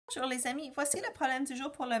Bonjour les amis, voici le problème du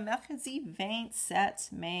jour pour le mercredi 27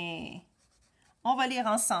 mai. On va lire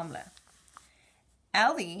ensemble.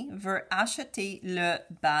 Ellie veut acheter le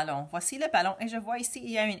ballon. Voici le ballon et je vois ici, il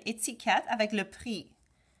y a une étiquette avec le prix.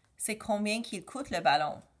 C'est combien qu'il coûte le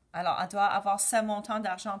ballon. Alors, elle doit avoir ce montant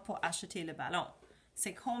d'argent pour acheter le ballon.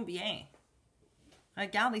 C'est combien?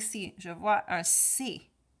 Regarde ici, je vois un C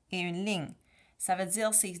et une ligne. Ça veut dire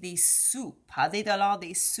que c'est des sous, pas des dollars,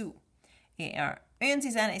 des sous. Et une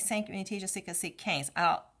dizaine et 5 unités, je sais que c'est 15.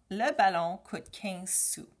 Alors, le ballon coûte 15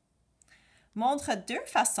 sous. Montre deux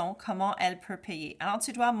façons comment elle peut payer. Alors,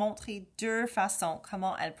 tu dois montrer deux façons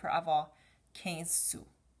comment elle peut avoir 15 sous.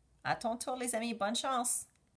 À ton tour, les amis, bonne chance!